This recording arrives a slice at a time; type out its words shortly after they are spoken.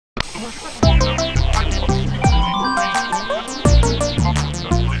Ashimo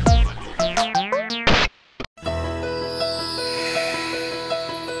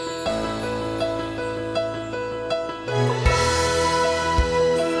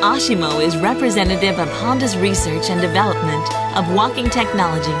is representative of Honda's research and development of walking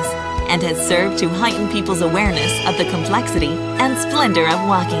technologies and has served to heighten people's awareness of the complexity and splendor of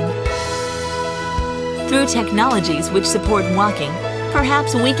walking. Through technologies which support walking,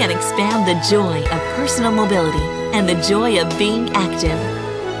 perhaps we can expand the joy of personal mobility and the joy of being active.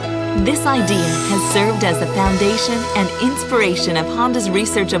 This idea has served as the foundation and inspiration of Honda's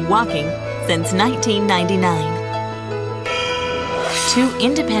research of walking since 1999. 2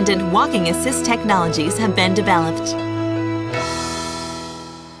 independent walking assist technologies have been developed.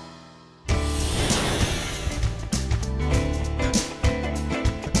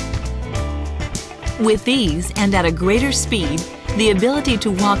 With these and at a greater speed, the ability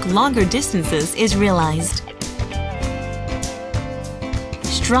to walk longer distances is realized.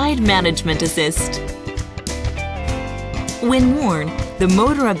 Stride Management Assist. When worn, the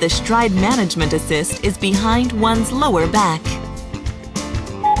motor of the Stride Management Assist is behind one's lower back.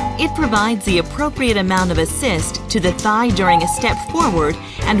 It provides the appropriate amount of assist to the thigh during a step forward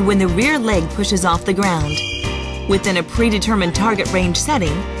and when the rear leg pushes off the ground, within a predetermined target range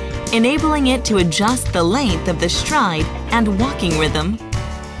setting, enabling it to adjust the length of the stride and walking rhythm.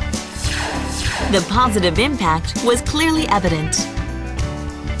 The positive impact was clearly evident.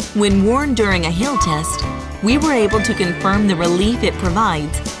 When worn during a hill test, we were able to confirm the relief it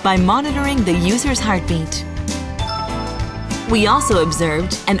provides by monitoring the user's heartbeat. We also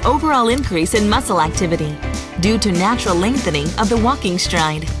observed an overall increase in muscle activity due to natural lengthening of the walking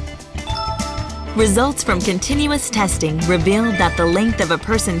stride. Results from continuous testing revealed that the length of a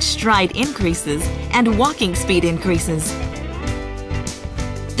person's stride increases and walking speed increases.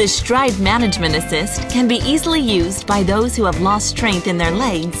 The Stride Management Assist can be easily used by those who have lost strength in their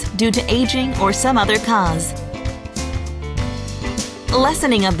legs due to aging or some other cause.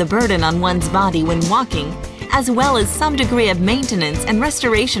 Lessening of the burden on one's body when walking, as well as some degree of maintenance and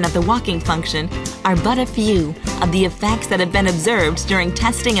restoration of the walking function, are but a few of the effects that have been observed during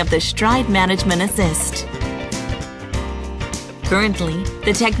testing of the Stride Management Assist. Currently,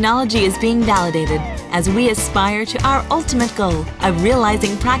 the technology is being validated as we aspire to our ultimate goal of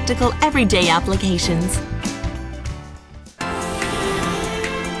realizing practical everyday applications.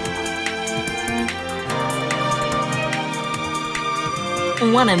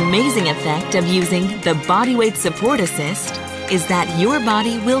 One amazing effect of using the Bodyweight Support Assist is that your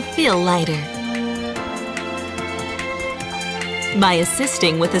body will feel lighter. By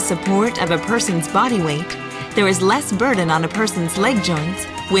assisting with the support of a person's body weight, there is less burden on a person's leg joints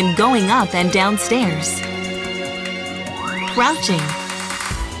when going up and down stairs, crouching,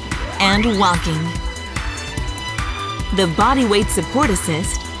 and walking. The Bodyweight Support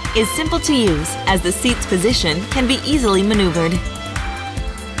Assist is simple to use as the seat's position can be easily maneuvered.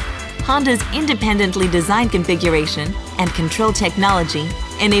 Honda's independently designed configuration and control technology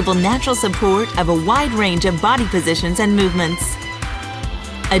enable natural support of a wide range of body positions and movements.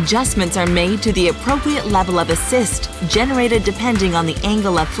 Adjustments are made to the appropriate level of assist generated depending on the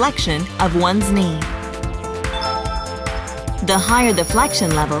angle of flexion of one's knee. The higher the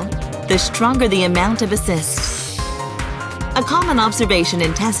flexion level, the stronger the amount of assist. A common observation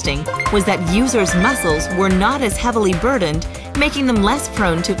in testing was that users' muscles were not as heavily burdened, making them less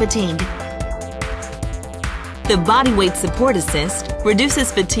prone to fatigue. The Bodyweight Support Assist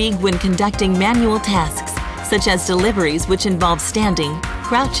reduces fatigue when conducting manual tasks, such as deliveries which involve standing,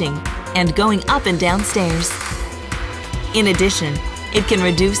 crouching, and going up and down stairs. In addition, it can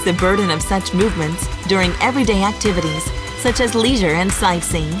reduce the burden of such movements during everyday activities, such as leisure and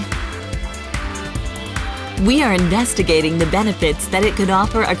sightseeing. We are investigating the benefits that it could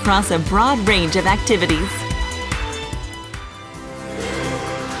offer across a broad range of activities.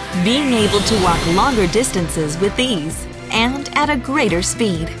 Being able to walk longer distances with ease and at a greater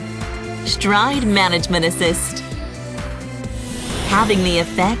speed. Stride Management Assist. Having the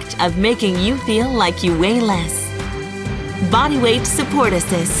effect of making you feel like you weigh less. Bodyweight Support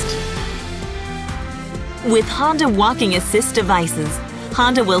Assist. With Honda Walking Assist devices,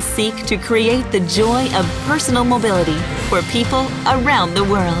 Honda will seek to create the joy of personal mobility for people around the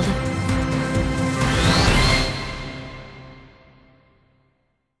world.